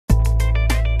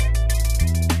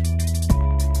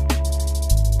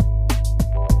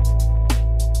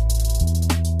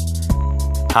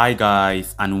Hi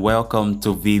guys, and welcome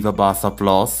to Viva Barça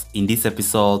Plus. In this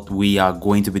episode, we are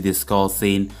going to be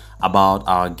discussing about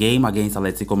our game against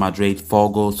Atletico Madrid,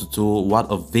 4-2. What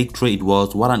a victory it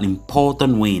was. What an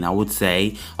important win, I would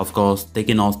say. Of course,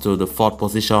 taking us to the 4th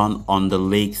position on the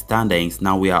league standings.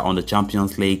 Now we are on the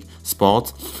Champions League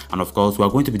spot. And of course, we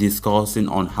are going to be discussing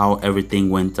on how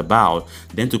everything went about.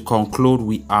 Then to conclude,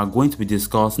 we are going to be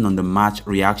discussing on the match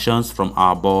reactions from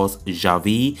our boss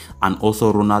Xavi and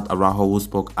also Ronald Araujo, who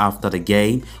spoke after the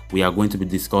game. We are going to be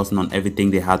discussing on everything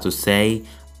they had to say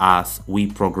as we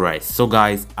progress. So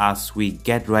guys, as we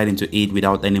get right into it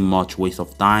without any much waste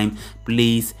of time,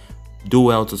 please do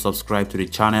well to subscribe to the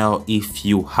channel. If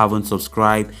you haven't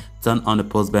subscribed, turn on the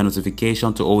post bell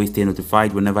notification to always stay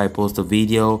notified whenever I post a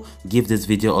video. Give this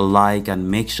video a like and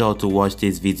make sure to watch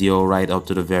this video right up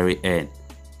to the very end.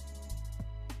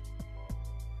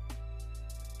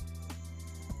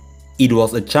 It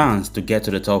was a chance to get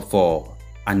to the top 4,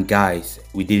 and guys,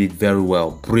 we did it very well.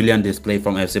 Brilliant display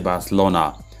from FC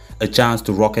Barcelona. A chance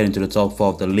to rocket into the top 4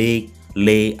 of the league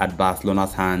lay at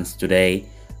Barcelona's hands today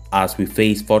as we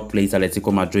face 4th place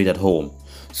Atletico Madrid at home.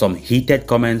 Some heated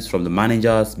comments from the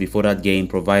managers before that game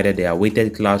provided their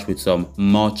awaited clash with some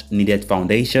much needed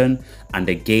foundation, and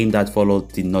the game that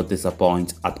followed did not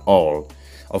disappoint at all.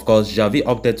 Of course, Xavi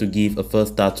opted to give a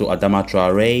first start to Adama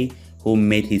Traoré, who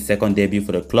made his 2nd debut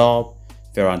for the club.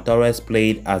 Ferran Torres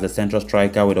played as a central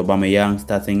striker with Aubameyang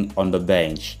starting on the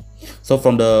bench. So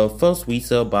from the first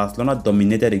whistle, Barcelona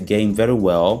dominated the game very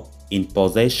well. In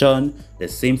possession, they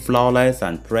seemed flawless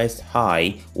and pressed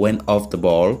high when off the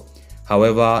ball.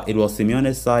 However, it was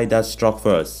Simeone's side that struck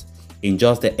first. In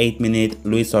just the 8th minute,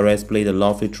 Luis Suarez played a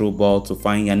lovely through ball to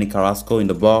find Yannick Carrasco in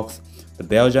the box. The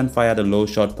Belgian fired a low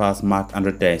shot past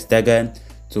Marc-Andre ter Stegen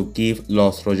to give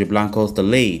Los Rojiblancos the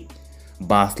lead.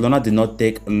 Barcelona did not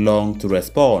take long to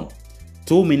respond.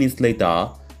 2 minutes later,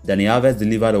 Dani Alves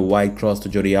delivered a wide cross to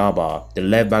Jordi Alba. The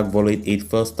left-back volleyed it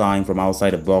first time from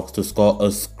outside the box to score a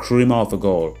screamer of a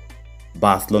goal.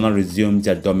 Barcelona resumed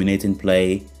their dominating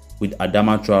play, with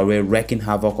Adama Traoré wreaking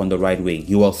havoc on the right wing.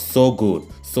 He was so good,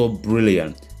 so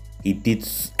brilliant. He did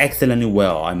excellently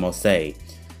well, I must say.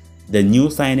 The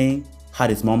new signing had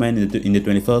his moment in the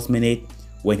 21st minute,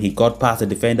 when he got past the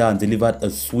defender and delivered a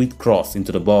sweet cross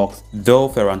into the box. Though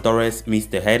Ferran Torres missed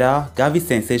the header, Gavi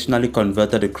sensationally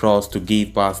converted the cross to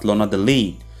give Barcelona the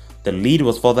lead. The lead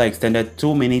was further extended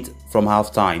 2 minutes from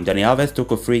halftime. Dani Alves took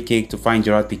a free kick to find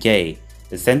Gerard Piqué.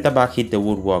 The centre-back hit the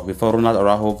woodwork before Ronald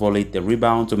Araujo volleyed the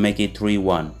rebound to make it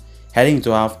 3-1. Heading into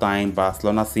halftime,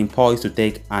 Barcelona seemed poised to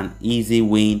take an easy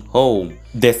win home.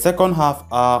 The second half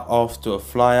are off to a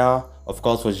flyer, of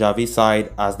course, for Xavi's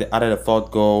side, as they added a 4th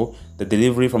goal. The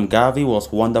delivery from Gavi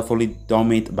was wonderfully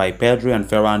dominated by Pedri and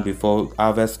Ferran before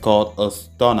Alves scored a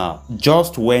stunner.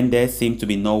 Just when there seemed to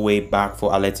be no way back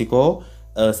for Atletico,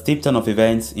 a steep turn of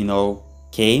events,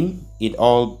 came. It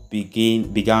all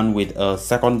began with a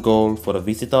 2nd goal for the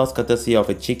visitors, courtesy of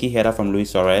a cheeky header from Luis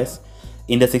Suarez.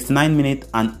 In the 69th minute,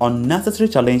 an unnecessary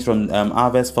challenge from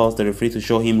Alves forced the referee to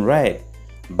show him red.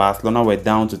 Barcelona were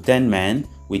down to 10 men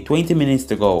with 20 minutes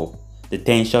to go. The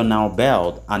tension now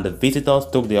built and the visitors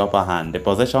took the upper hand. The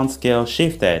possession scale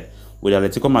shifted, with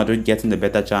Atletico Madrid getting the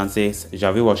better chances.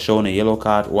 Xavi was shown a yellow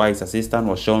card while his assistant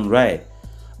was shown red.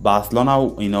 Barcelona,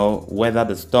 weathered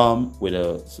the storm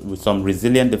with some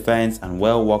resilient defense and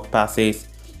well-worked passes.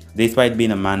 Despite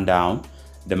being a man down,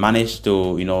 they managed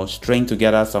to, string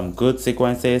together some good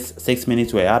sequences. 6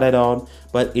 minutes were added on,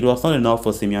 but it was not enough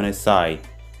for Simeone's side.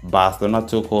 Barcelona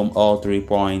took home all 3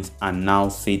 points and now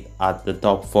sit at the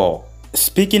top 4.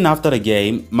 Speaking after the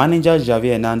game, manager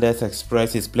Xavi Hernandez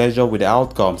expressed his pleasure with the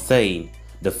outcome, saying,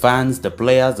 "The fans, the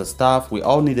players, the staff, we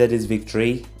all needed this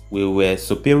victory. We were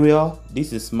superior.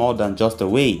 This is more than just a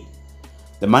win."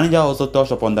 The manager also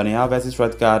touched upon Dani Alves'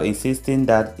 red card, insisting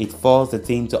that it forced the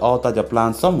team to alter their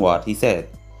plan somewhat. He said,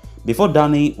 "Before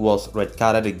Dani was red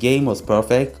carded, the game was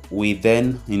perfect. We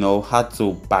then, had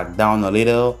to back down a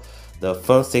little. The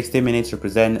first 60 minutes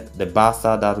represent the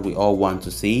Barça that we all want to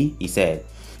see," he said.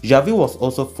 Xavi was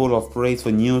also full of praise for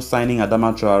new signing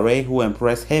Adama Traoré, who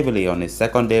impressed heavily on his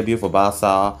 2nd debut for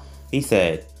Barça. He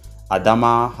said,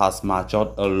 "Adama has matured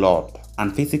a lot,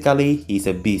 and physically he's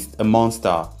a beast, a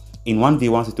monster. In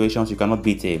 1v1 situations you cannot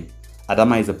beat him.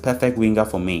 Adama is a perfect winger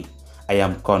for me. I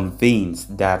am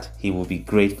convinced that he will be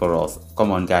great for us." Come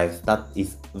on guys, that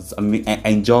is,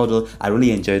 I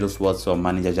really enjoyed those words from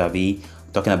manager Xavi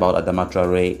talking about Adama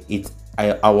Traoré. It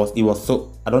was so,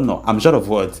 I don't know, I'm short of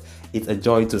words. It's a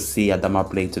joy to see Adama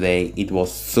play today. It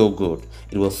was so good.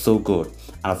 It was so good.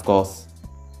 And of course,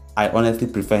 I honestly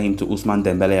prefer him to Ousmane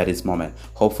Dembele at this moment.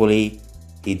 Hopefully,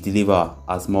 he delivers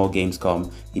as more games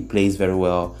come. He plays very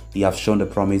well. He has shown the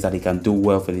promise that he can do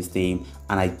well for this team,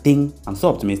 and I think I'm so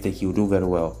optimistic he will do very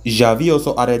well. Xavi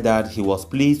also added that he was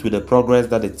pleased with the progress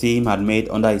that the team had made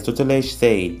under his tutelage,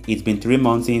 saying, "It's been 3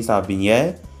 months since I've been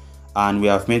here and we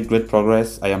have made great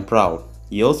progress. I am proud."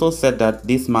 He also said that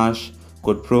this match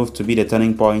could prove to be the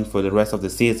turning point for the rest of the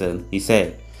season. He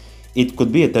said, "It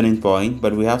could be a turning point,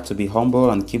 but we have to be humble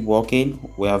and keep working.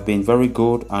 We have been very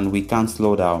good and we can't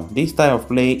slow down. This style of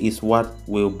play is what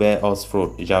will bear us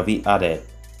fruit," Xavi added.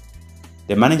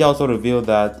 The manager also revealed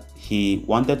that he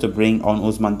wanted to bring on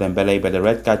Ousmane Dembele, but the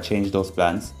red card changed those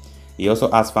plans. He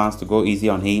also asked fans to go easy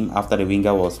on him after the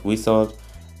winger was whistled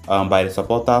by the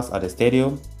supporters at the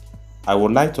stadium. "I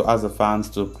would like to ask the fans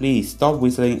to please stop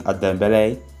whistling at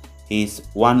Dembele. He's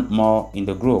one more in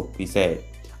the group," he said.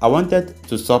 "I wanted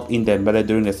to sub in Dembele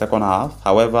during the second half.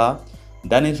 However,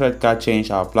 Danny's red card changed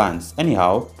our plans.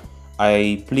 Anyhow,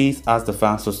 I please ask the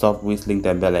fans to stop whistling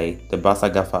Dembele," the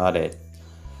Barça gaffer added.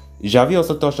 Xavi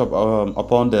also touched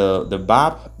upon the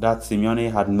BAP that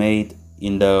Simeone had made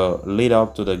in the lead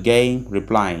up to the game,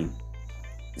 replying,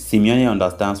 "Simeone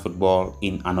understands football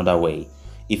in another way.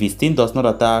 If his team does not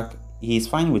attack, he is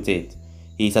fine with it.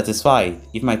 He is satisfied.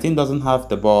 If my team doesn't have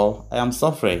the ball, I am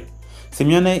suffering.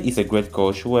 Simeone is a great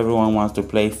coach who everyone wants to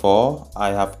play for. I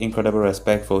have incredible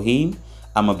respect for him.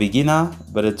 I'm a beginner,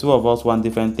 but the two of us want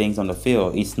different things on the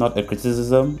field. It's not a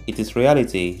criticism, it is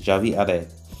reality," Xavi added.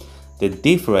 The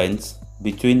difference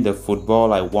between the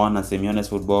football I want and Simeone's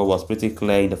football was pretty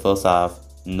clear in the first half.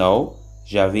 "No,"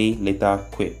 Xavi later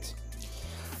quipped.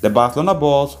 The Barcelona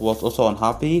boss was also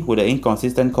unhappy with the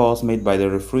inconsistent calls made by the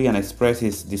referee and expressed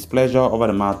his displeasure over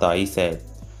the matter. He said,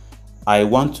 "I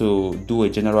want to do a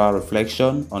general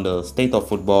reflection on the state of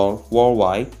football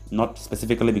worldwide, not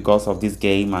specifically because of this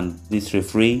game and this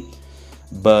referee,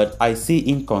 but I see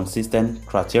inconsistent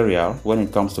criteria when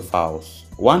it comes to fouls.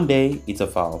 One day it's a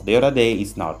foul, the other day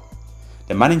it's not."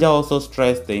 The manager also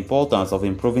stressed the importance of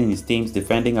improving his team's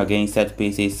defending against set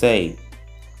pieces, saying,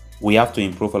 "We have to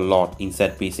improve a lot in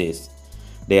set pieces.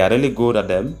 They are really good at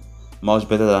them, much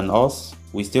better than us.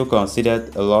 We still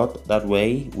conceded a lot that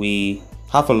way. We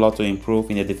have a lot to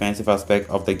improve in the defensive aspect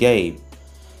of the game."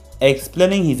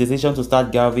 Explaining his decision to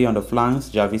start Gavi on the flanks,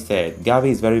 Xavi said,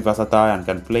 "Gavi is very versatile and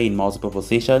can play in multiple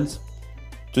positions.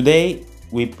 Today,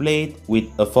 we played with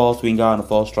a false winger and a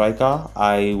false striker.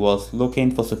 I was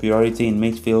looking for superiority in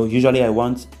midfield. Usually I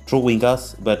want true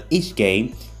wingers, but each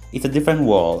game it's a different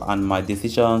world and my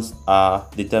decisions are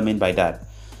determined by that."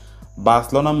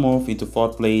 Barcelona moved into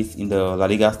 4th place in the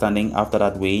LaLiga standing after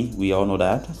that win. We all know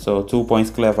that. So 2 points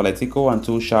clear of Atletico and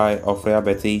 2 shy of Real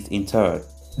Betis in 3rd.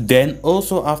 Then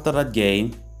also after that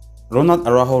game, Ronald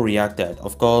Araujo reacted.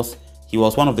 Of course, he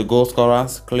was one of the goal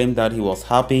scorers, claimed that he was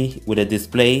happy with the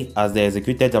display as they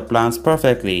executed their plans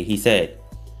perfectly. He said,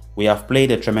 "We have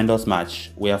played a tremendous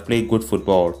match. We have played good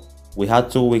football. We had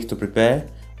 2 weeks to prepare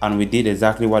and we did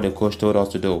exactly what the coach told us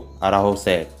to do," Araujo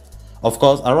said. Of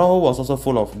course, Araujo was also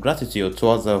full of gratitude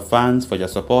towards the fans for their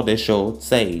support they showed,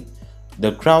 saying,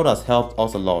 "The crowd has helped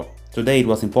us a lot. Today it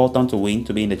was important to win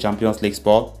to be in the Champions League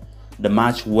spot. The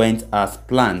match went as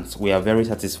planned. We are very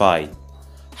satisfied."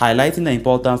 Highlighting the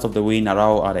importance of the win,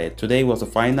 Araujo added, "Today was the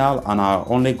final and our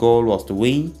only goal was to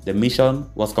win. The mission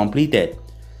was completed."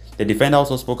 The defender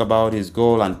also spoke about his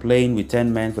goal and playing with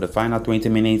 10 men for the final 20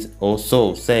 minutes or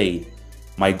so, saying,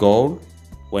 "My goal?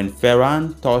 When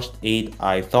Ferran touched it,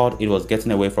 I thought it was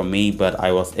getting away from me, but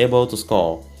I was able to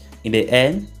score. In the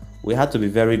end, we had to be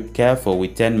very careful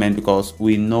with 10 men because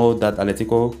we know that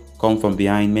Atletico come from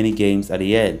behind many games at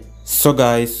the end." So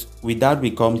guys, with that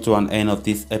we come to an end of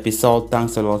this episode.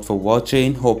 Thanks a lot for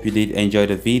watching. Hope you did enjoy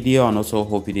the video and also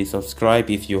hope you did subscribe.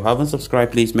 If you haven't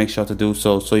subscribed, please make sure to do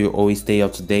so you always stay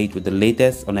up to date with the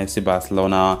latest on FC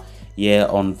Barcelona here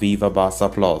on Viva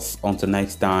Barça Plus. Until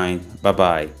next time, bye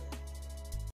bye.